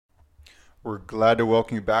We're glad to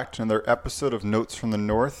welcome you back to another episode of Notes from the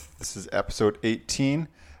North. This is episode 18.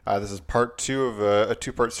 This is part two of a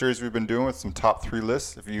two-part series we've been doing with some top three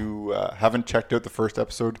lists. If you haven't checked out the first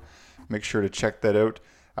episode, make sure to check that out.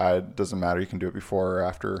 It doesn't matter. You can do it before or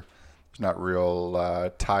after. There's not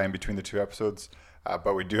real tie in between the two episodes,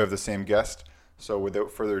 but we do have the same guest. So without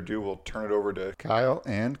further ado, we'll turn it over to Kyle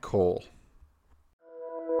and Cole.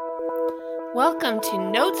 Welcome to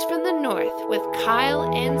Notes from the North with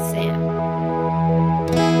Kyle and Sam.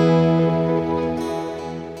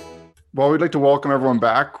 Well, we'd like to welcome everyone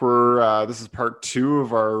back. This is part two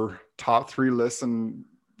of our top three lists, and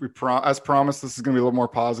as promised, this is going to be a little more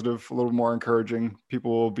positive, a little more encouraging.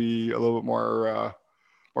 People will be a little bit more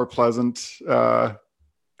pleasant,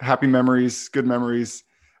 happy memories, good memories.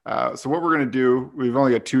 So what we're going to do, we've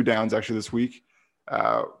only got two downs actually this week.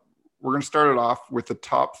 We're going to start it off with the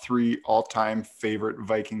top three all-time favorite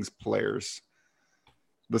Vikings players.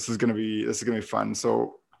 This is going to be fun.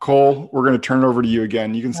 So Cole, we're going to turn it over to you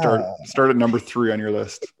again. You can start at number 3 on your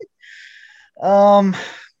list.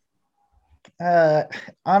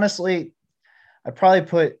 Honestly, I'd probably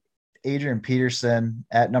put Adrian Peterson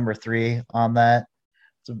at number 3 on that.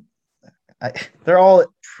 They're all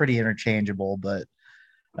pretty interchangeable, but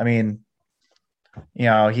I mean,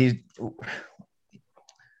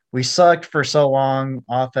 we sucked for so long.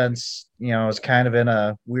 Offense, was kind of in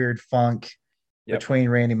a weird funk between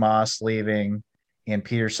Randy Moss leaving and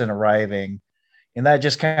Peterson arriving. And that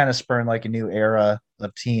just kind of spurned like a new era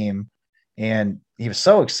of team. And he was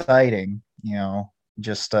so exciting, didn't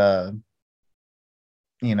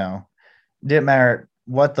matter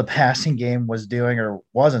what the passing game was doing or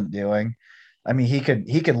wasn't doing. I mean, he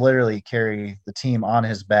could literally carry the team on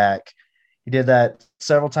his back. He did that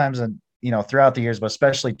several times throughout the years, but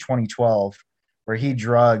especially 2012, where he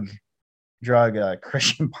drug a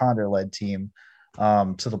Christian Ponder led team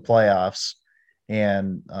to the playoffs.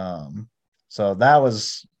 And so that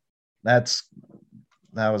was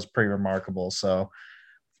pretty remarkable. So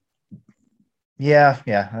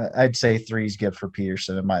yeah, I'd say 3 is good for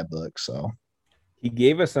Peterson in my book. So he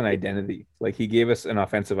gave us an identity, like he gave us an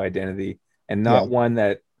offensive identity, and not one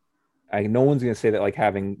that no one's going to say that like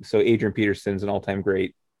having, so Adrian Peterson's an all-time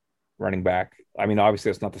great running back. I mean,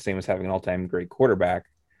 obviously it's not the same as having an all-time great quarterback.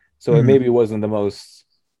 So it maybe wasn't the most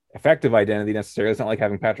effective identity necessarily. It's not like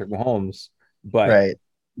having Patrick Mahomes, but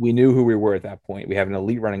we knew who we were at that point. We have an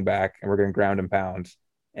elite running back and we're going to ground and pound.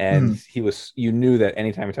 And you knew that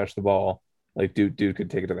anytime he touched the ball, like dude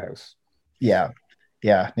could take it to the house. Yeah.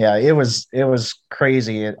 It was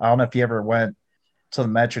crazy. I don't know if you ever went to the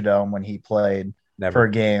Metrodome when he played for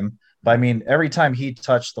a game, but I mean, every time he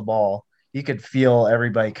touched the ball, you could feel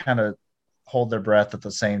everybody kind of hold their breath at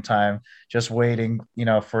the same time, just waiting,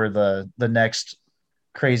 for the next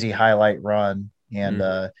crazy highlight run.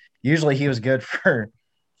 And usually he was good for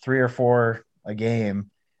 3 or 4 a game,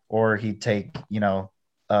 or he'd take,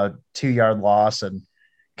 a 2-yard loss and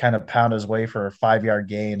kind of pound his way for a 5-yard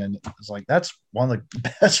gain. And it was like, that's one of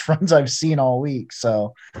the best runs I've seen all week.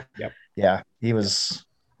 So yeah, he was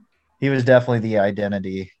definitely the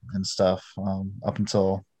identity and stuff up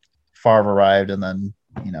until Favre arrived, and then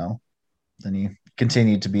he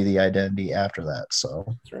continued to be the identity after that. So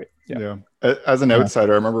that's right. Yeah. As an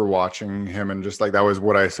outsider, I remember watching him, and just like that was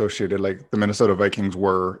what I associated. Like the Minnesota Vikings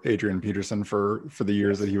were Adrian Peterson for the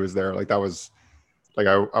years that he was there. Like that was like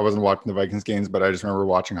I wasn't watching the Vikings games, but I just remember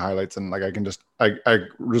watching highlights, and like I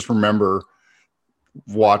just remember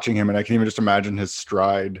watching him, and I can even just imagine his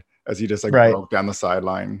stride as he just like broke down the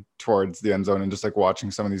sideline towards the end zone, and just like watching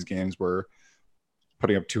some of these games where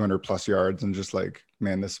putting up 200 plus yards, and just like,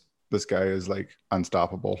 man, this guy is like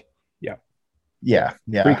unstoppable. Yeah.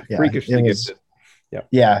 Freakishly gifted.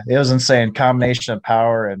 Yeah, it was insane. Combination of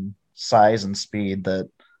power and size and speed that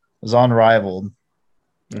was unrivaled.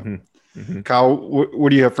 Kyle, what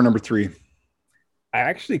do you have for number 3? I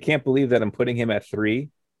actually can't believe that I'm putting him at 3.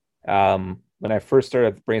 When I first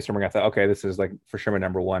started brainstorming, I thought, okay, this is like for sure my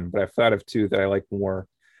number 1, but I thought of 2 that I like more.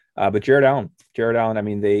 But Jared Allen, I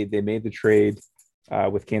mean, they made the trade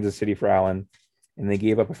with Kansas City for Allen, and they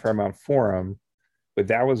gave up a fair amount for him. But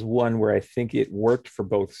that was one where I think it worked for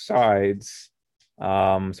both sides.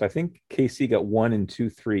 So I think KC got 1 and 2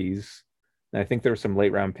 threes, and I think there were some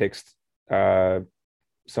late round picks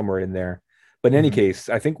somewhere in there. But in any case,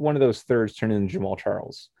 I think one of those thirds turned into Jamal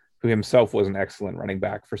Charles, who himself was an excellent running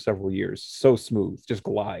back for several years. So smooth, just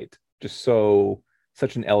glide,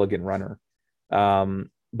 such an elegant runner.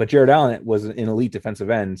 But Jared Allen was an elite defensive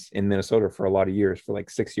end in Minnesota for a lot of years, for like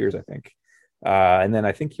 6 years, I think. And then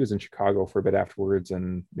I think he was in Chicago for a bit afterwards,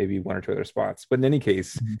 and maybe 1 or 2 other spots. But in any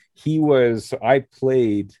case, I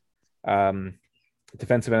played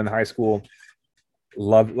defensive end in high school.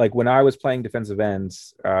 Loved, like when I was playing defensive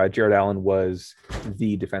ends, Jared Allen was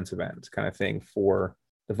the defensive end kind of thing for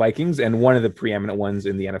the Vikings and one of the preeminent ones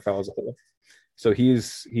in the NFL as a whole. So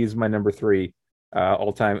he's my number 3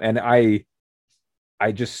 all time. And I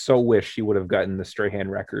just so wish he would have gotten the Strahan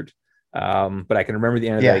record. But I can remember the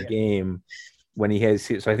end of that game when he has,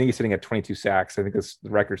 so I think he's sitting at 22 sacks. I think the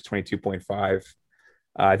record's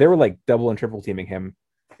 22.5. They were like double and triple teaming him.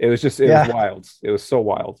 It was wild. It was so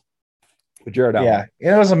wild. But Jared Allen.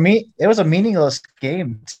 Yeah, it was a meaningless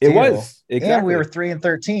game too. It was. Exactly. And we were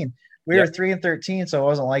 3-13. We were 3-13, so it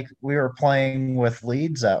wasn't like we were playing with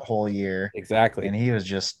leads that whole year. Exactly. And he was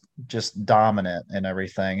just dominant and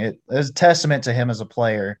everything. It was a testament to him as a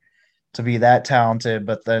player to be that talented,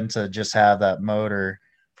 but then to just have that motor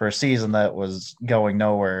for a season that was going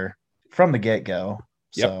nowhere from the get-go.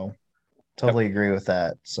 Yep. So totally agree with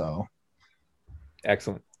that. So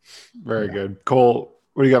excellent. Very good. Cole,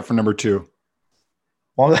 what do you got for number 2?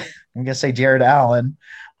 Well, I'm going to say Jared Allen.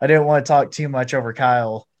 I didn't want to talk too much over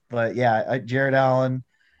Kyle, but yeah, Jared Allen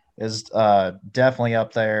is definitely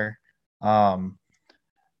up there.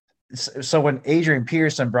 So when Adrian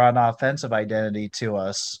Peterson brought an offensive identity to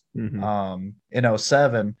us in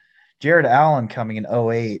 2007, Jared Allen coming in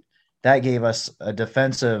 2008, that gave us a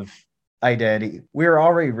defensive identity. We were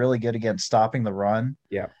already really good against stopping the run.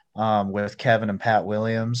 Yeah. With Kevin and Pat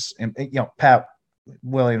Williams. And, Pat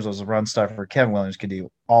Williams was a run stuffer. Kevin Williams could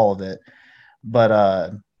do all of it.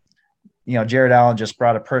 But, Jared Allen just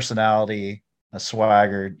brought a personality, a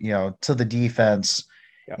swagger, to the defense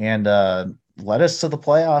and led us to the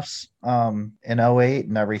playoffs in 2008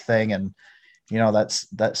 and everything. And,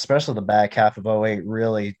 that especially the back half of 2008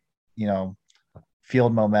 really,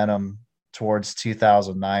 fueled momentum towards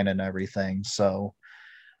 2009 and everything. So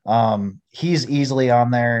he's easily on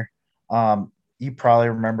there. You probably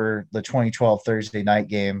remember the 2012 Thursday night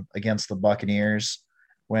game against the Buccaneers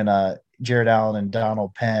when Jared Allen and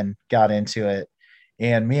Donald Penn got into it.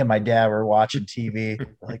 And me and my dad were watching TV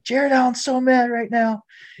like, Jared Allen's so mad right now.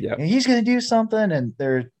 Yeah, he's going to do something. And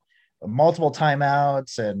there's multiple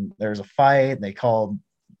timeouts and there's a fight. And they called,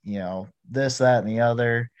 this, that, and the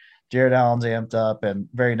other. Jared Allen's amped up, and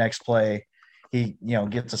very next play, he,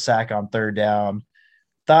 gets a sack on 3rd down.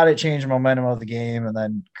 Thought it changed the momentum of the game, and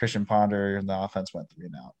then Christian Ponder and the offense went 3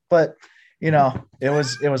 and out. But it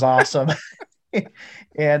was awesome.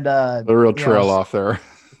 And the real trail off there.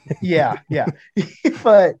 Yeah.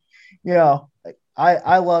 But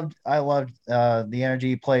I loved the energy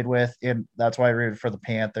he played with, and that's why I rooted for the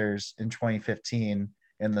Panthers in 2015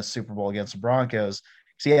 in the Super Bowl against the Broncos.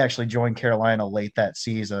 Because he actually joined Carolina late that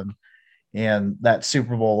season, and that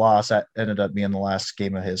Super Bowl loss that ended up being the last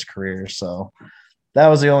game of his career. So that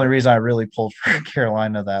was the only reason I really pulled for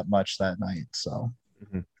Carolina that much that night. So,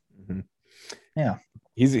 yeah,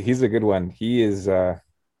 he's a good one. He is.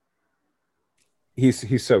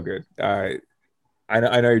 He's so good. I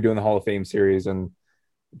know you're doing the Hall of Fame series, and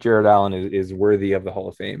Jared Allen is worthy of the Hall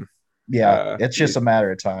of Fame. Yeah, it's just a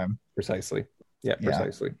matter of time. Precisely. Yeah,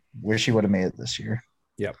 precisely. Wish he would have made it this year.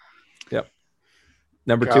 Yep.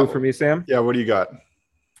 Number 2 for me, Sam. Yeah, what do you got?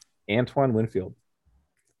 Antoine Winfield.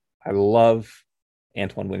 I love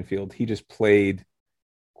Antoine Winfield. He just played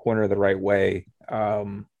corner the right way.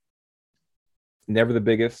 Never the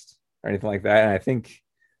biggest or anything like that. And I think,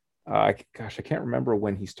 I can't remember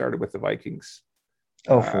when he started with the Vikings.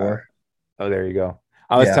 04. There you go.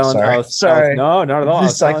 I was telling. Sorry. No, not at all.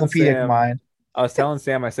 Encyclopedic mind. I was telling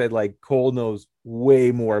Sam, I said, like, Cole knows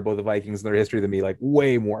way more about the Vikings and their history than me, like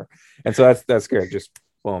way more. And so that's good. Just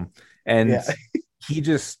boom. And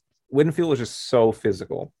Winfield was just so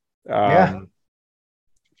physical. I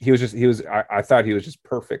thought he was just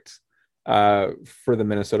perfect for the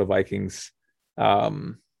Minnesota Vikings.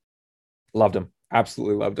 Loved him.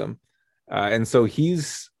 Absolutely loved him. And so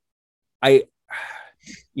the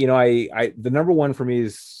number 1 for me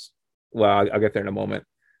is, well, I'll get there in a moment.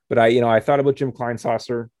 But I thought about Jim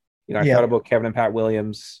Kleinsasser. I thought about Kevin and Pat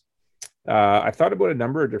Williams. I thought about a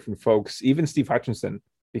number of different folks, even Steve Hutchinson,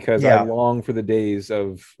 because I long for the days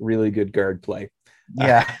of really good guard play.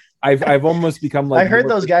 Yeah. I've almost become like, I heard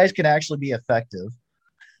those guys can actually be effective.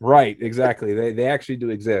 Right. Exactly. They actually do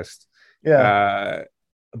exist. Yeah.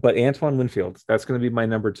 But Antoine Winfield, that's going to be my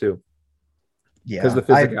number 2. Yeah. Because the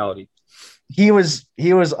physicality. He was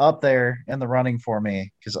up there in the running for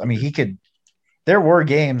me. Because he could. There were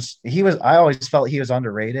games I always felt he was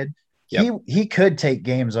underrated. Yep. He could take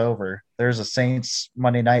games over. There's a Saints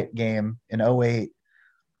Monday night game in 2008.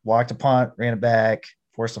 Walked a punt, ran it back,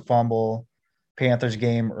 forced a fumble. Panthers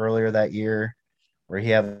game earlier that year where he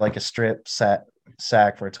had like a strip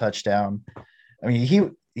sack for a touchdown.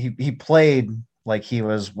 He played like he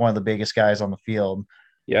was one of the biggest guys on the field.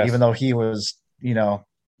 Yes. Even though he was,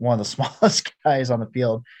 one of the smallest guys on the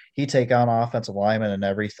field, he take on offensive linemen and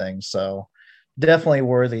everything. So definitely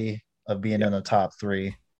worthy of being in the top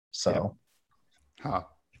 3. So, huh.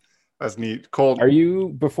 That's neat. Cole, are you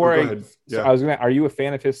before go I? ahead. So Yeah. I was gonna. Are you a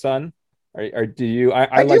fan of his son? Or do you?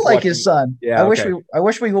 I do like his son. Yeah. I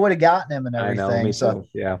wish we would have gotten him and everything. I know. Me so, too.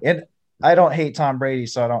 Yeah. And I don't hate Tom Brady,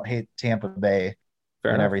 so I don't hate Tampa Bay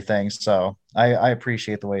Fair and enough. everything. So I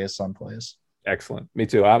appreciate the way his son plays. Excellent. Me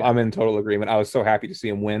too. I'm in total agreement. I was so happy to see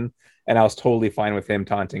him win, and I was totally fine with him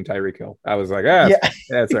taunting Tyreek Hill. I was like,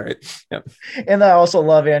 that's all right. Yeah. And I also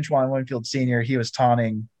love Antoine Winfield Sr. He was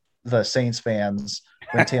taunting the Saints fans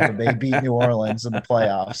when Tampa Bay beat New Orleans in the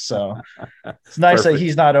playoffs. So it's nice that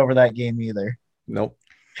he's not over that game either. Nope.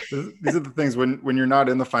 These are the things when you're not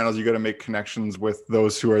in the finals, you got to make connections with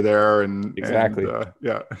those who are there and exactly.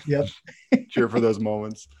 Cheer for those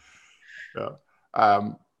moments. Yeah.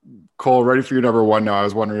 Cole, ready for your number 1 now. I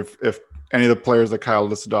was wondering if any of the players that Kyle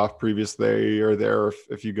listed off previously are there,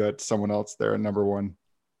 if you got someone else there at number 1.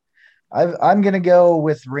 I'm gonna go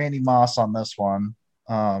with Randy Moss on this one.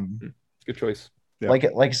 Good choice. Yeah. Like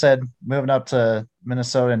I said, moving up to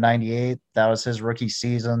Minnesota in '98, that was his rookie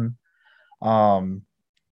season.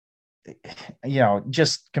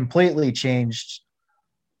 Just completely changed.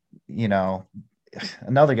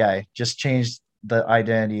 Another guy just changed the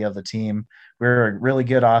identity of the team. We were a really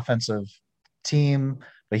good offensive team,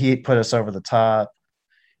 but he put us over the top.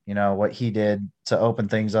 What he did to open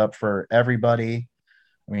things up for everybody.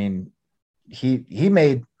 I mean, he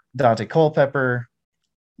made Dante Culpepper.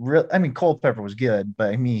 Culpepper was good,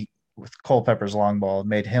 but with Culpepper's long ball,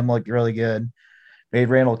 made him look really good. Made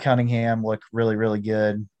Randall Cunningham look really, really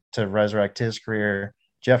good to resurrect his career.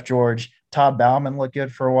 Jeff George, Todd Bauman looked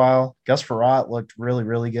good for a while. Gus Frerotte looked really,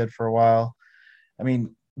 really good for a while. I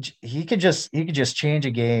mean, he could just change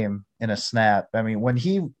a game in a snap. I mean, when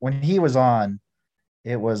he was on,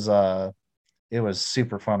 it was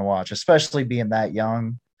super fun to watch, especially being that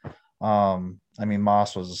young.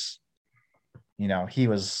 Moss was, he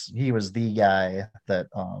was the guy that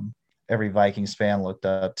every Vikings fan looked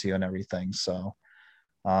up to and everything. So,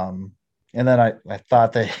 and then I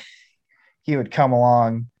thought that he would come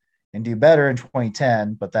along and do better in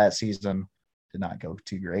 2010, but that season did not go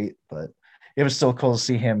too great. But it was still cool to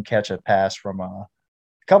see him catch a pass from a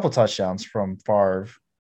couple touchdowns from Favre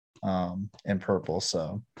in purple.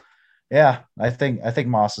 So, yeah, I think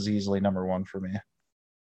Moss is easily number 1 for me.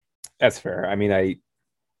 That's fair. I mean, I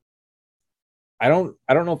don't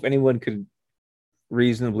know if anyone could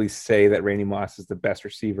reasonably say that Randy Moss is the best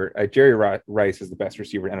receiver. Jerry Rice is the best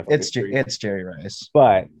receiver in NFL history. It's Jerry Rice.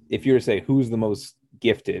 But if you were to say who's the most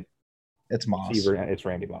gifted, it's Moss. Receiver, it's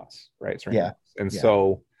Randy Moss, right? It's Randy Moss. And yeah.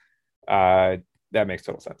 So that makes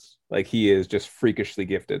total sense. Like, he is just freakishly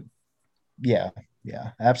gifted. Yeah,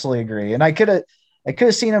 absolutely agree. And I could have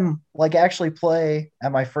seen him like actually play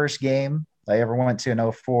at my first game I ever went to in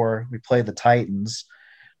 2004. We played the Titans,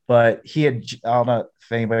 but I don't know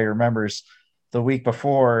if anybody remembers, the week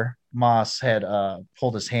before, Moss had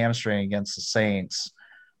pulled his hamstring against the Saints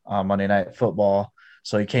on Monday Night Football.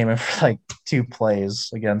 So he came in for like 2 plays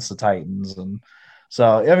against the Titans. And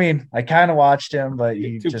so, I kind of watched him, but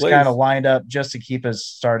he just kind of lined up just to keep his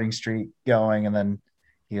starting streak going. And then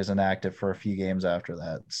he was inactive for a few games after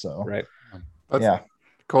that. So, right.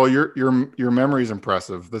 Cole, your memory is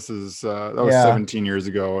impressive. This is that was 17 years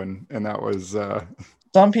ago, and that was.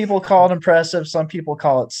 Some people call it impressive. Some people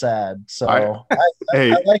call it sad. So I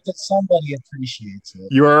like that somebody appreciates it.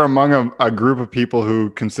 You are among a group of people who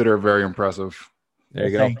consider it very impressive. There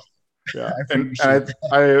you go. Yeah, I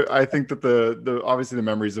think that the obviously the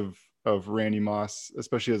memories of Randy Moss,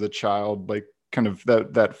 especially as a child, like kind of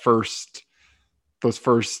those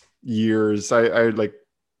first years, I like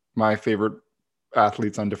my favorite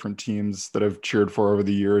athletes on different teams that I've cheered for over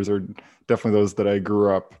the years are definitely those that I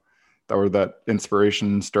grew up that were that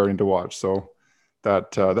inspiration starting to watch. So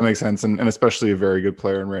that makes sense, and especially a very good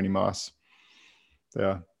player in Randy Moss.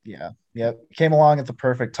 Yeah. Came along at the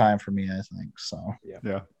perfect time for me, I think. So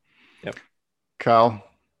yeah. Yep. Kyle,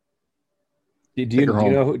 do you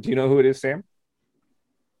know who it is, Sam?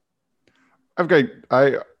 I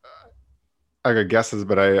got guesses,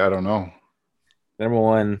 but I don't know. Number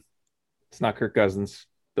 1, it's not Kirk Cousins,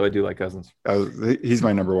 though I do like Cousins. He's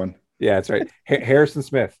my number 1. Yeah, that's right. Harrison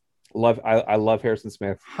Smith. I love Harrison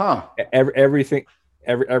Smith. Huh. Everything.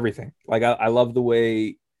 Like, I love the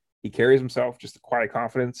way he carries himself, just the quiet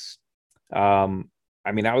confidence. I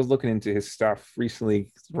was looking into his stuff recently,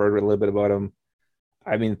 wrote a little bit about him.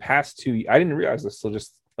 I didn't realize this till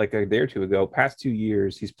just like a day or two ago. Past 2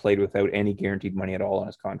 years, he's played without any guaranteed money at all on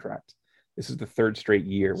his contract. This is the third straight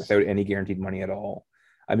year without any guaranteed money at all.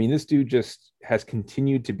 I mean, this dude just has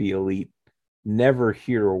continued to be elite. Never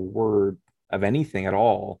hear a word of anything at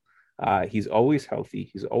all. He's always healthy.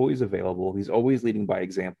 He's always available. He's always leading by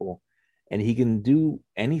example. And he can do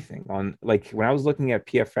anything on, like, when I was looking at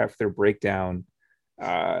PFF, their breakdown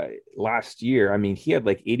last year, I mean, he had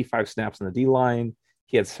like 85 snaps on the D line.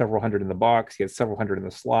 He had several hundred in the box. He had several hundred in the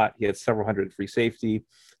slot. He had several hundred at free safety.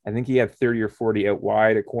 I think he had 30 or 40 out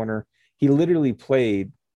wide at corner. He literally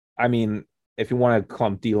played, I mean, if you want to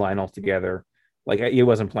clump D line altogether, like he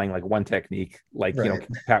wasn't playing like one technique, like, right, you know,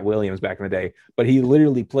 Pat Williams back in the day, but he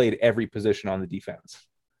literally played every position on the defense.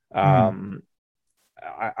 I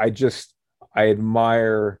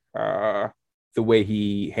admire the way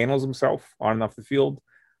he handles himself on and off the field.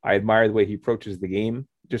 I admire the way he approaches the game,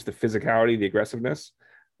 just the physicality, the aggressiveness.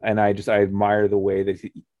 And I admire the way that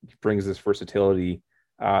he brings this versatility.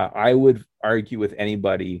 I would argue with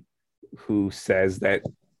anybody who says that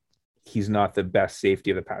he's not the best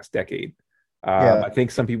safety of the past decade. I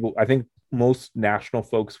think most national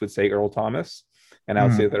folks would say Earl Thomas, and I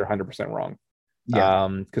would say they're 100% wrong.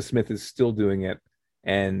 Because Smith is still doing it,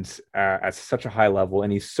 and at such a high level,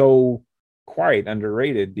 and he's so quiet,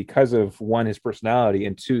 underrated because of, one, his personality,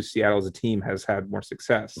 and two, Seattle as a team has had more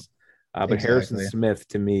success. But Harrison Smith,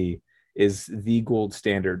 to me, is the gold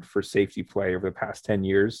standard for safety play over the past 10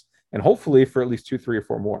 years, and hopefully for at least 2, 3, or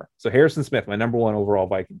 4 more. So Harrison Smith, my number one overall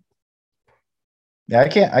Viking. Yeah,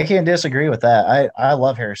 I can't disagree with that. I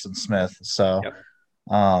love Harrison Smith. So,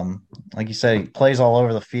 like you said, he plays all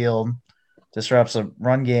over the field, disrupts a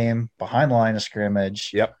run game behind the line of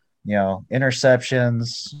scrimmage. Yep. You know,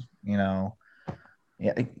 interceptions. You know,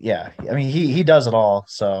 yeah. I mean, he does it all.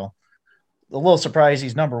 So, a little surprised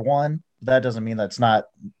he's number one. That doesn't mean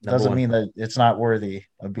mean that it's not worthy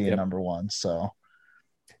of being number one. So,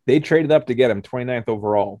 they traded up to get him 29th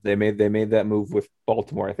overall. They made that move with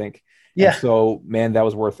Baltimore, I think. Yeah. And so, man, that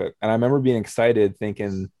was worth it. And I remember being excited,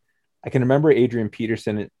 thinking, I can remember Adrian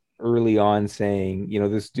Peterson early on saying, you know,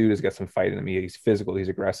 this dude has got some fight in him. He's physical, he's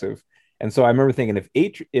aggressive. And so I remember thinking,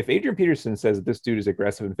 if Adrian Peterson says that this dude is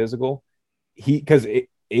aggressive and physical, because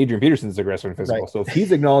Adrian Peterson is aggressive and physical. Right. So if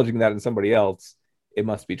he's acknowledging that in somebody else, it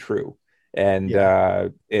must be true. And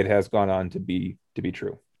it has gone on to be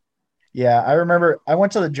true. Yeah, I remember I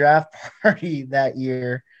went to the draft party that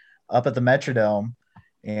year up at the Metrodome,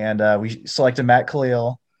 and we selected Matt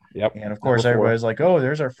Khalil. Yep. And of course, everybody's like, "Oh,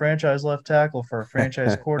 there's our franchise left tackle for a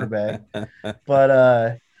franchise quarterback."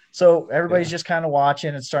 But so everybody's just kind of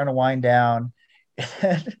watching. It's starting to wind down.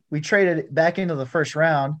 And we traded back into the first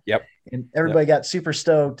round. Yep. And everybody got super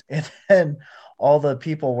stoked. And then all the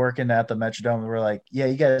people working at the Metrodome were like, "Yeah,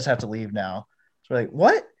 you guys have to leave now." So we're like,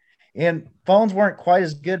 "What?" And phones weren't quite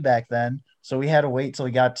as good back then, so we had to wait till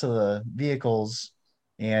we got to the vehicles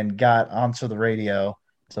and got onto the radio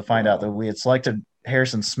to find out that we had selected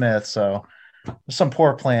Harrison Smith. So there's some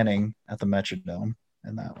poor planning at the Metrodome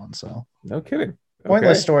in that one. So no kidding.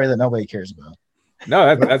 Pointless story that nobody cares about.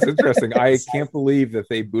 No, that's interesting. I can't believe that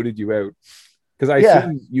they booted you out, because I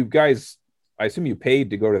assume you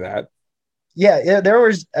paid to go to that. Yeah, there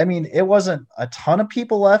was. I mean, it wasn't a ton of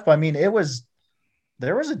people left. But I mean, there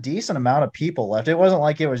was a decent amount of people left. It wasn't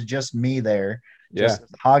like it was just me there, just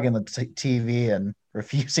hogging the TV and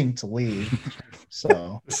refusing to leave.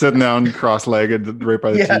 So sitting down cross-legged right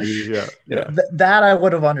by the TV. Yeah. That I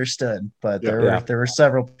would have understood, but there were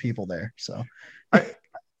several people there. So,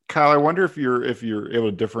 Kyle, I wonder if you're able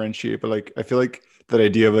to differentiate. But like, I feel like that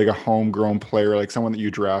idea of like a homegrown player, like someone that you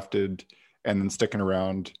drafted and then sticking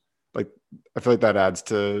around, like I feel like that adds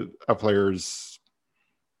to a player's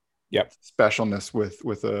specialness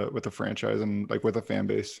with a franchise and like with a fan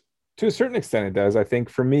base. To a certain extent, it does. I think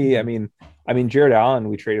for me, I mean, Jared Allen,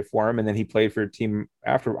 we traded for him, and then he played for a team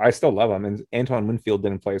after. I still love him, and Antoine Winfield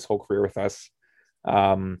didn't play his whole career with us. You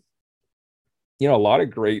know, a lot of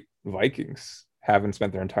great Vikings haven't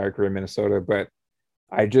spent their entire career in Minnesota, but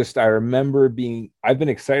I remember I've been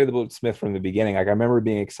excited about Smith from the beginning. Like I remember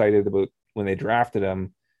being excited about when they drafted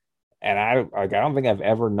him, and I don't think I've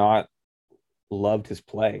ever not loved his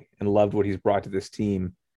play and loved what he's brought to this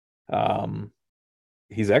team.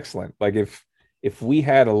 He's excellent. Like if we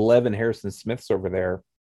had 11 Harrison Smiths over there,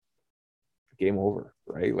 game over,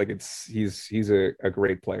 right? Like he's a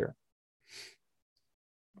great player.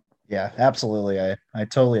 Yeah, absolutely. I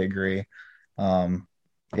totally agree. I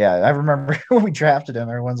remember when we drafted him,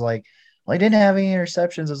 everyone's like, well, he didn't have any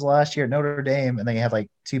interceptions his last year at Notre Dame, and then he had like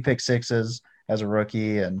 2 pick sixes as a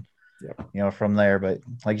rookie, and you know, from there. But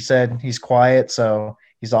like you said, he's quiet, so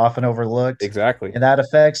he's often overlooked. Exactly. And that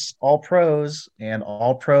affects all pros, and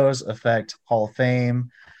all pros affect Hall of Fame.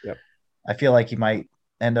 Yep. I feel like he might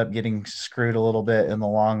end up getting screwed a little bit in the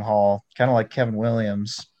long haul, kind of like Kevin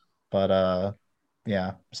Williams. But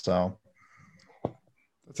yeah, so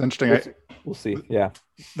that's interesting. We'll see. Yeah,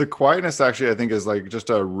 the quietness actually I think is like just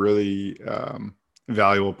a really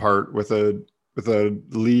valuable part with a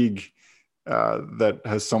league that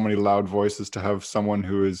has so many loud voices, to have someone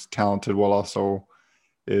who is talented while also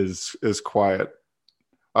is quiet.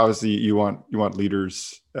 Obviously you want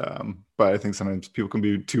leaders, but I think sometimes people can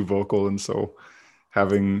be too vocal, and so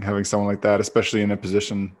having someone like that, especially in a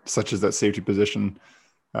position such as that safety position,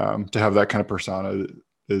 to have that kind of persona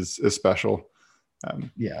is special.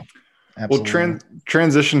 Yeah, absolutely. We'll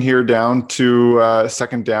transition here down to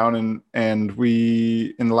second down, and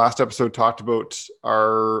we in the last episode talked about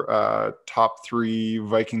our top 3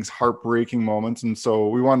 Vikings heartbreaking moments, and so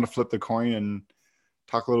we wanted to flip the coin and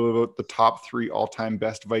talk a little bit about the top 3 all-time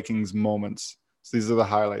best Vikings moments. So these are the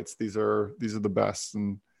highlights. These are the best.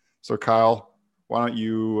 And so Kyle, why don't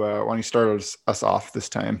you start us off this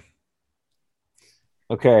time?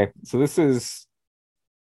 Okay, so this is,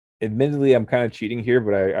 admittedly, I'm kind of cheating here,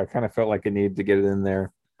 but I kind of felt like I needed to get it in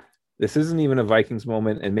there. This isn't even a Vikings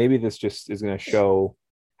moment, and maybe this just is going to show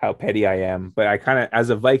how petty I am. But I kind of, as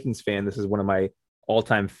a Vikings fan, this is one of my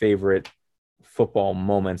all-time favorite football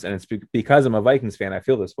moments, and it's because I'm a Vikings fan I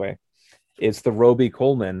feel this way. It's the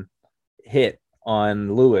Robey-Coleman hit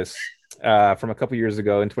on Lewis from a couple years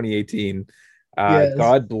ago in 2018. Yes.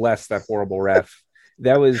 God bless that horrible ref.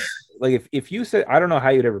 That was like, if you said, I don't know how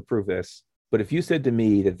you'd ever prove this, but if you said to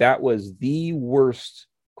me that was the worst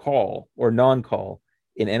call or non-call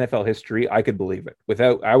in NFL history, I could believe it.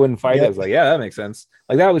 I wouldn't fight it. I was like, yeah, that makes sense.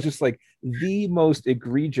 Like, that was just like the most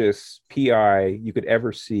egregious PI you could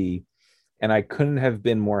ever see. And I couldn't have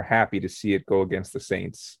been more happy to see it go against the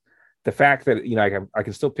Saints. The fact that, I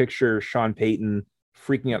can still picture Sean Payton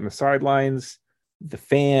freaking out on the sidelines, the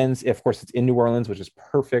fans, of course it's in New Orleans, which is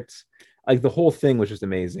perfect. Like, the whole thing was just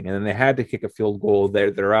amazing. And then they had to kick a field goal.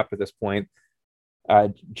 They're up at this point.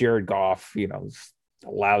 Jared Goff, is a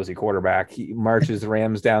lousy quarterback. He marches the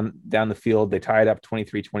Rams down the field. They tie it up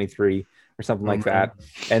 23-23 or something like that.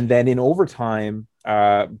 And then in overtime,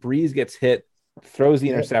 Breeze gets hit, throws the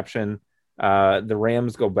interception. The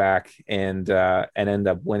Rams go back and end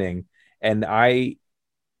up winning. And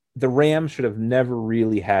the Rams should have never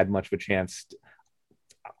really had much of a chance.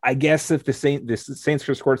 I guess if the Saints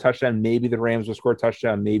could score a touchdown, maybe the Rams will score a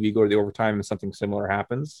touchdown, maybe go to the overtime and something similar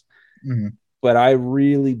happens. Mm-hmm. But I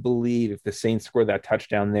really believe if the Saints score that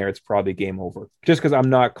touchdown there, it's probably game over. Just because I'm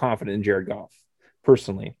not confident in Jared Goff,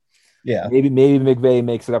 personally. Yeah. Maybe McVay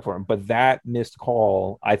makes it up for him. But that missed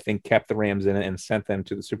call, I think, kept the Rams in it and sent them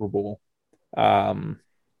to the Super Bowl.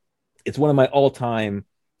 It's one of my all-time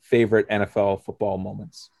favorite NFL football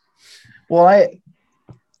moments. Well,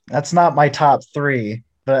 that's not my top 3,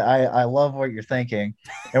 but I love what you're thinking.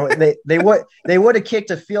 And they would have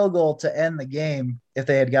kicked a field goal to end the game if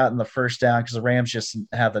they had gotten the first down, because the Rams just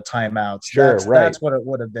have the timeouts. Sure, that's what it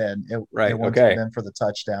would have been. It wouldn't have been for the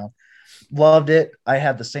touchdown. Loved it. I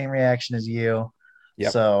had the same reaction as you.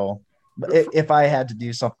 Yep. So if I had to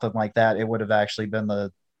do something like that, it would have actually been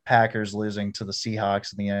the Packers losing to the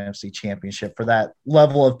Seahawks in the NFC Championship for that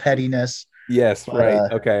level of pettiness. Yes,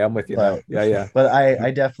 right. Okay, I'm with you now. Yeah. But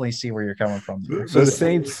I definitely see where you're coming from. So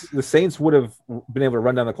the Saints would have been able to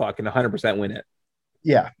run down the clock and 100% win it.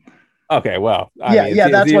 Yeah. Okay, well,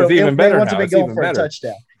 that's what it's even better now. It's even better. A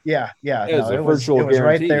touchdown. Yeah. It was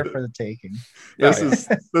right there for the taking.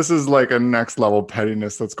 This is like a next level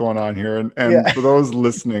pettiness that's going on here. And for those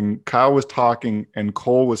listening, Kyle was talking and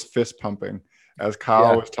Cole was fist pumping as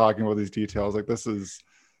Kyle was talking about these details. Like, this is.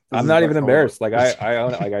 I'm not even embarrassed. Like,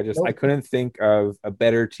 I couldn't think of a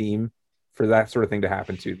better team for that sort of thing to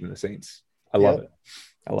happen to than the Saints. I love it.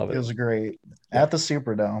 It was great at the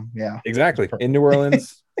Superdome. Yeah, exactly. In New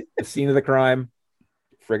Orleans, the scene of the crime.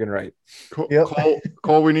 Friggin' right.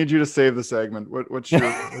 Cole, we need you to save the segment. What's your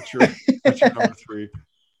number 3?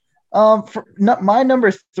 My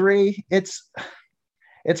number 3, it's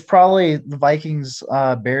probably the Vikings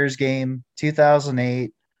Bears game,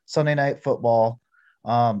 2008 Sunday Night Football.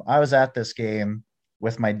 I was at this game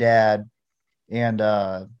with my dad, and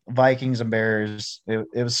Vikings and Bears.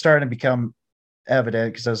 It was starting to become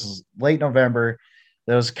evident because this was late November.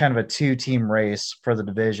 There was kind of a 2-team race for the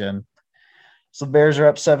division. So the Bears are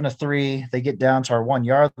up 7-3. They get down to our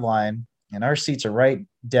 1-yard line, and our seats are right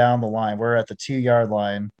down the line. We're at the 2-yard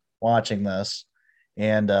line watching this,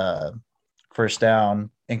 and first down,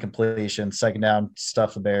 incompletion. Second down,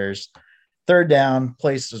 stuff the Bears. Third down,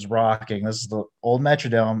 place is rocking. This is the old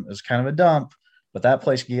Metrodome. It's kind of a dump, but that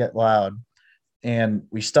place can get loud. And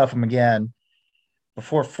we stuff them again.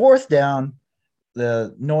 Before fourth down,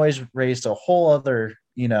 the noise raised a whole other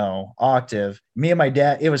octave. Me and my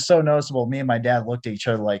dad, it was so noticeable. Me and my dad looked at each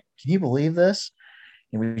other like, can you believe this?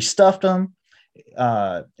 And we stuffed them.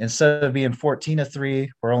 Instead of being 14-3,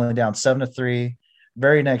 we're only down 7-3.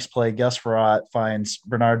 Very next play, Gus Farrat finds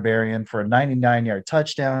Bernard Berrien for a 99-yard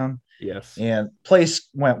touchdown. Yes. And place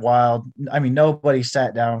went wild. I mean, nobody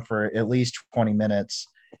sat down for at least 20 minutes.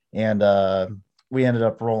 And we ended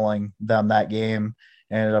up rolling them that game,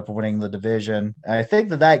 ended up winning the division. And I think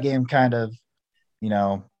that game kind of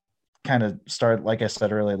started, like I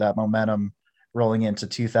said earlier, that momentum rolling into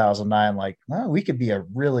 2009, like, well, we could be a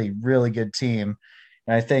really, really good team.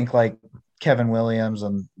 And I think like Kevin Williams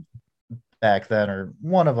and back then, or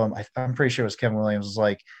one of them, I'm pretty sure it was Kevin Williams, was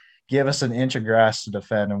like, give us an inch of grass to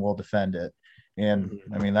defend and we'll defend it. And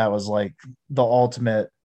I mean, that was like the ultimate.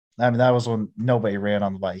 I mean, that was when nobody ran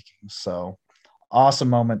on the Vikings. So awesome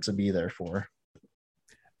moment to be there for.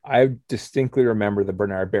 I distinctly remember the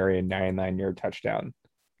Bernard Berrien 99-yard touchdown.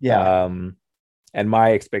 Yeah. And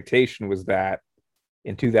my expectation was that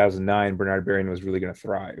in 2009, Bernard Berrien was really going to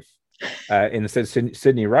thrive. Instead,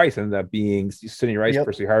 Sidney Rice ended up being Sidney Rice, Yep.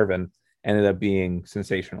 Percy Harvin ended up being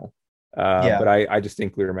sensational. Yeah. But I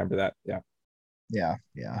distinctly remember that. Yeah.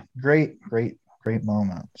 Yeah. Great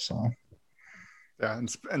moment. So. Yeah,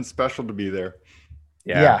 and special to be there.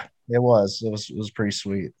 Yeah, it was pretty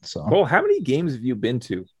sweet. So Cole, how many games have you been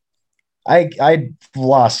to? I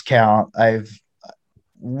lost count.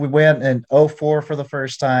 We went in 04 for the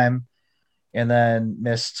first time, and then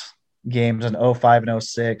missed games in 05 and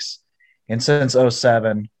 06. And since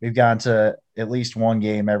 07, we've gone to at least one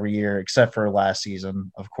game every year, except for last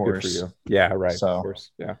season, of course. Good for you. Yeah, right. So, of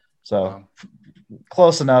course. Yeah. So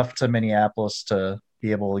close enough to Minneapolis to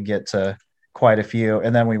be able to get to quite a few.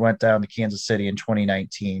 And then we went down to Kansas City in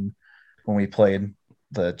 2019 when we played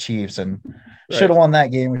the Chiefs and should have won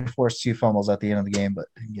that game. We forced 2 fumbles at the end of the game, but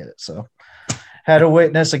didn't get it. So had to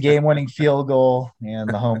witness a game-winning field goal and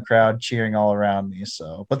the home crowd cheering all around me.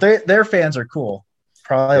 So, but their fans are cool.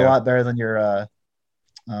 Probably a lot better than your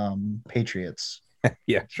Patriots.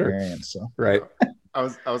 Yeah, sure. Experience, so. Right. I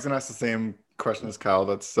was gonna ask the same question as Kyle.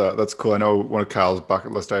 That's cool. I know one of Kyle's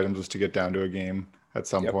bucket list items was to get down to a game at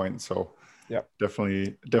some point. So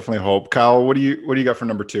definitely hope. Kyle, what do you got for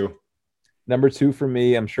number 2? Number 2 for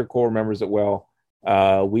me, I'm sure Cole remembers it well.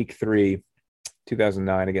 Week 3,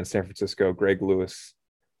 2009 against San Francisco, Greg Lewis.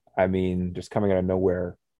 I mean, just coming out of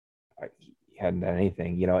nowhere, he hadn't done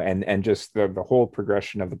anything, and just the whole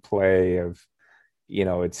progression of the play of,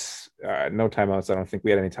 it's no timeouts. I don't think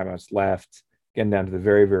we had any timeouts left. Getting down to the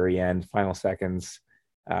very, very end, final seconds,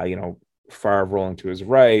 Favre rolling to his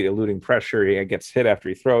right, eluding pressure. He gets hit after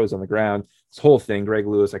he throws on the ground. This whole thing, Greg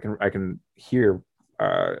Lewis, I can hear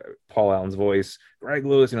Paul Allen's voice. Greg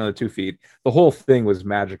Lewis, the 2 feet. The whole thing was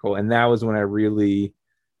magical, and that was when I really,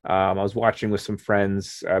 I was watching with some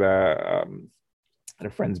friends at a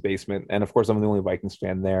friend's basement, and of course I'm the only Vikings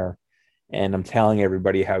fan there, and I'm telling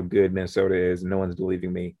everybody how good Minnesota is, and no one's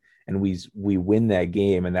believing me. And we win that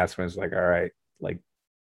game, and that's when it's like, all right,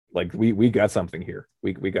 like we got something here.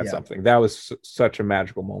 We got something. That was such a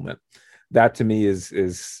magical moment. That to me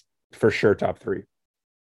is for sure top 3.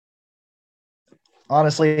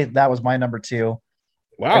 Honestly, that was my number 2.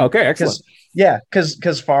 Wow. Okay. Excellent.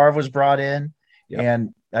 Because Favre was brought in,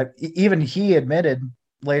 and even he admitted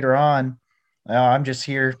later on, I'm just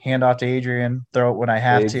here, hand off to Adrian, throw it when I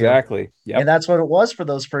have to. Exactly. Yeah. And that's what it was for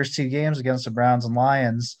those first 2 games against the Browns and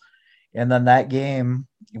Lions. And then that game,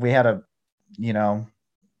 we had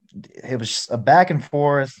it was a back and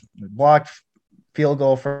forth, blocked field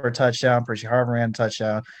goal for a touchdown. Percy Harvin ran a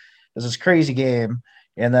touchdown. It was this crazy game.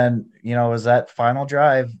 And then, it was that final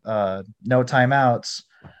drive, no timeouts.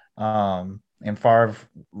 And Favre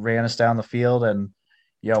ran us down the field. And,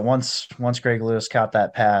 once Greg Lewis caught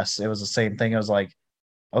that pass, it was the same thing. It was like,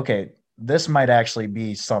 okay, this might actually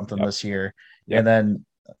be something this year. Yep. And then,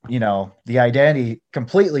 the identity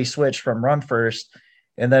completely switched from run first.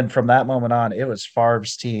 And then from that moment on, it was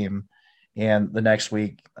Favre's team. And the next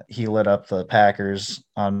week, he lit up the Packers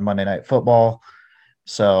on Monday Night Football.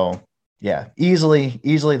 So, yeah, easily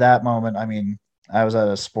that moment. I mean, I was at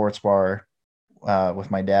a sports bar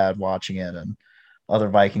with my dad watching it, and other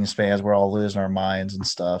Vikings fans were all losing our minds and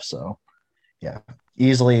stuff. So, yeah,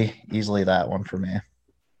 easily that one for me.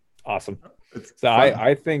 Awesome. So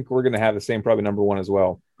I think we're going to have the same probably number 1 as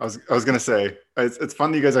well. I was going to say, it's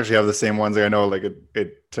fun that you guys actually have the same ones. Like, I know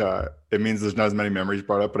it means there's not as many memories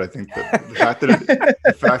brought up, but I think that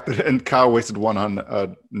the fact that and Kyle wasted one on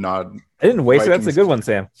a nod. I didn't waste it. That's a good one,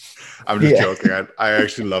 Sam. I'm just joking. I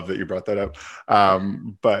actually love that you brought that up.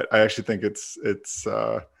 But I actually think it's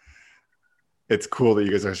cool that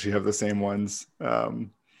you guys actually have the same ones.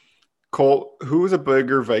 Cole, who's a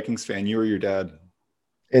bigger Vikings fan, you or your dad?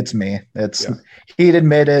 It's me. He'd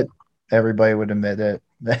admit it. Everybody would admit it.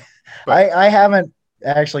 I haven't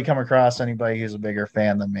actually come across anybody who's a bigger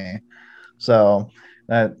fan than me. So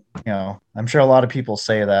that, I'm sure a lot of people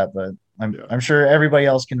say that, but I'm sure everybody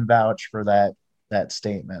else can vouch for that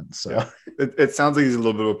statement. So it sounds like he's a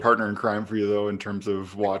little bit of a partner in crime for you, though, in terms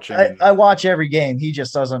of watching. I watch every game. He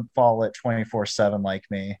just doesn't follow it 24/7 like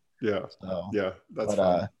me. Yeah. So that's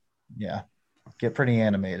fun. Get pretty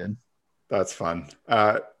animated. That's fun.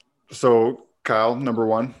 So Kyle, number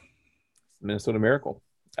one, Minnesota Miracle.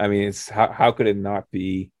 I mean, it's how could it not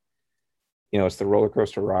be? It's the roller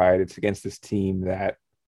coaster ride. It's against this team that,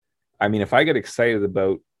 I mean, if I get excited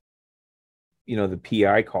about, the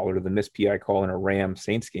PI call or the missed PI call in a Rams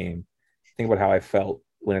Saints game, think about how I felt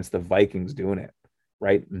when it's the Vikings doing it,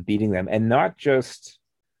 right? And beating them. And not just,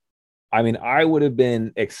 I mean, I would have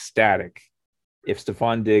been ecstatic if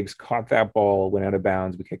Stephon Diggs caught that ball, went out of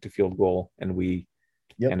bounds, we kicked a field goal, and we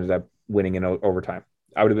ended up winning in overtime.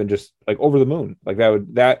 I would have been just like over the moon. Like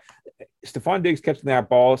that Stephon Diggs catching that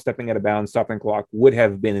ball, stepping out of bounds, stopping the clock would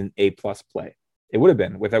have been an A+ play. It would have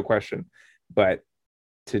been, without question. But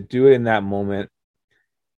to do it in that moment,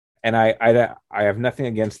 and I have nothing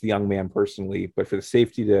against the young man personally, but for the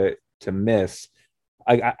safety to miss,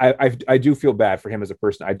 I do feel bad for him as a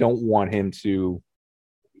person. I don't want him to,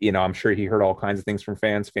 I'm sure he heard all kinds of things from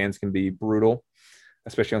fans. Fans can be brutal,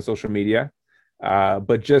 especially on social media.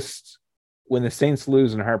 But just when the Saints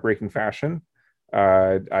lose in heartbreaking fashion,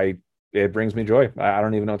 it brings me joy. I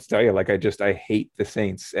don't even know what to tell you. Like, I hate the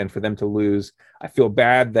Saints, and for them to lose, I feel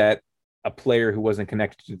bad that a player who wasn't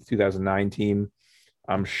connected to the 2009 team,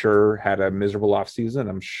 I'm sure, had a miserable offseason.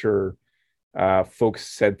 I'm sure folks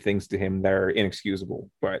said things to him that are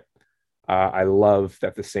inexcusable, but I love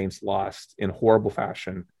that the Saints lost in horrible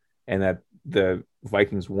fashion and that the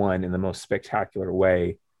Vikings won in the most spectacular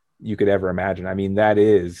way you could ever imagine. I mean, that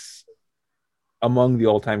is among the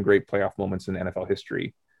all-time great playoff moments in NFL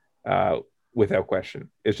history, without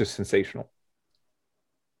question. It's just sensational.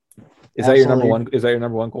 Is that your number one? Is that your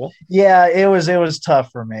number one, Cole? Yeah, it was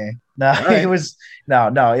tough for me. No, right. It was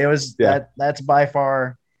that's by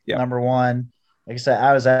far number one. Like I said,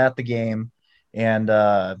 I was at the game, and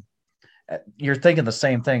you're thinking the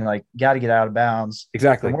same thing. Like, got to get out of bounds.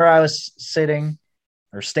 Exactly. From where I was sitting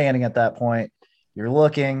or standing at that point, you're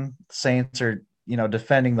looking. Saints are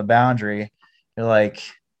defending the boundary. You're like,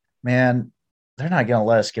 man, they're not going to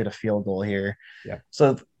let us get a field goal here. Yeah.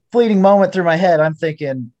 So fleeting moment through my head, I'm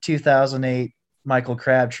thinking 2008 Michael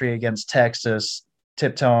Crabtree against Texas,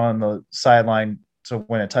 tiptoeing the sideline to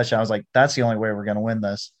win a touchdown. I was like, that's the only way we're going to win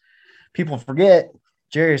this. People forget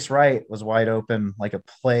Jarius Wright was wide open like a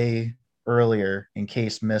play earlier in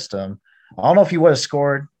case missed him. I don't know if he would have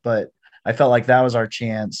scored, but I felt like that was our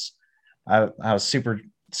chance. I was super,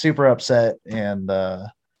 super upset. And,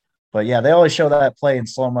 but yeah, they always show that play in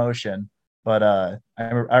slow motion. But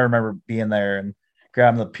I remember being there and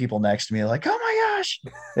grabbing the people next to me like, oh my gosh,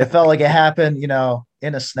 it felt like it happened,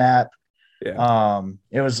 in a snap. Yeah.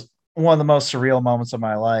 It was one of the most surreal moments of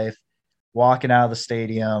my life, walking out of the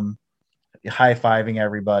stadium, high-fiving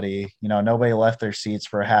everybody. Nobody left their seats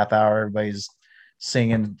for a half hour. Everybody's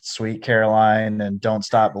singing Sweet Caroline and Don't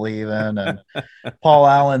Stop Believing. And Paul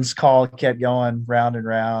Allen's call kept going round and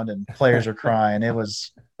round, and players are crying. It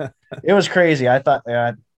was crazy. I thought,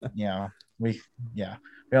 we don't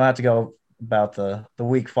have to go about the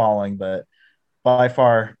week following, but by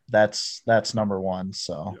far that's number one.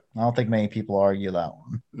 So I don't think many people argue that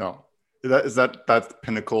one. No. Is that the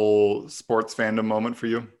pinnacle sports fandom moment for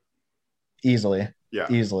you? Easily. Yeah.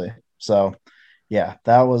 Easily. So yeah,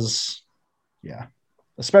 that was,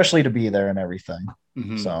 especially to be there and everything.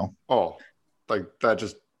 Mm-hmm. So, like that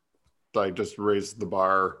just raised the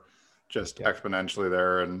bar exponentially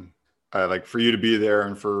there. And like for you to be there,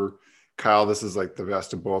 and for Kyle, this is like the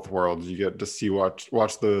best of both worlds. You get to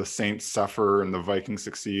watch the Saints suffer and the Vikings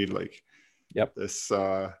succeed. Like, this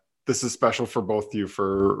is special for both of you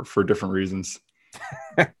for different reasons.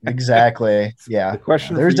 Exactly. Yeah.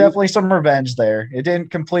 There's definitely some revenge there. It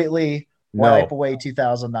didn't completely wipe away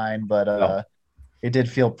 2009, but it did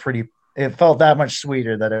feel it felt that much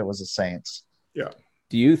sweeter that it was the Saints. Yeah.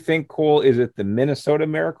 Do you think, Cole, is it the Minnesota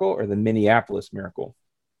Miracle or the Minneapolis Miracle?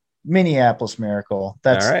 Minneapolis Miracle.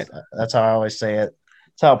 That's all right. That's how I always say it.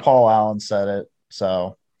 That's how Paul Allen said it.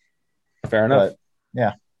 So fair enough. But,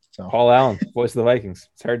 yeah. So Paul Allen, voice of the Vikings.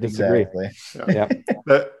 It's hard to disagree. Exactly. Yeah.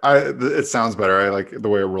 It sounds better. I like the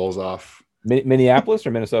way it rolls off. Minneapolis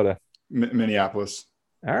or Minnesota? Minneapolis.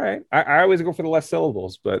 All right. I always go for the less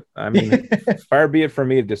syllables, but I mean, far be it from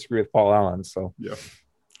me to disagree with Paul Allen. So yeah.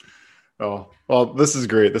 Oh, well, this is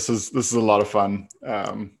great. This is a lot of fun.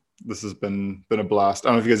 This has been a blast. I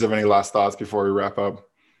don't know if you guys have any last thoughts before we wrap up.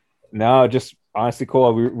 No, just honestly,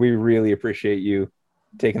 Cole, we really appreciate you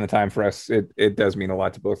taking the time for us. It does mean a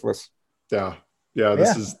lot to both of us. Yeah.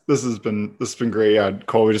 This has been great. Yeah,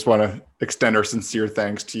 Cole, we just want to extend our sincere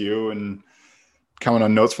thanks to you and coming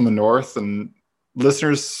on Notes from the North. And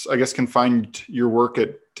listeners, I guess, can find your work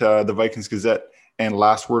at the Vikings Gazette and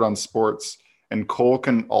Last Word on Sports. And Cole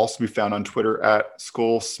can also be found on Twitter at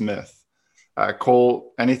Skol Smith.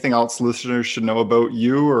 Cole, anything else listeners should know about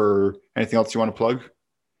you, or anything else you want to plug?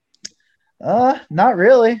 Not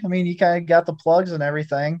really. I mean, you kind of got the plugs and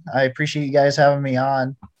everything. I appreciate you guys having me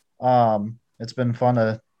on. It's been fun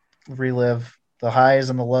to relive the highs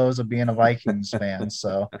and the lows of being a Vikings fan.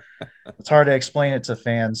 So it's hard to explain it to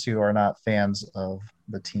fans who are not fans of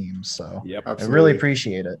the team. So yep, I really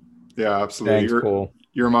appreciate it. Yeah, absolutely. Thanks, Cole.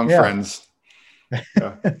 You're among friends.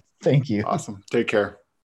 Yeah. Thank you. Awesome. Take care.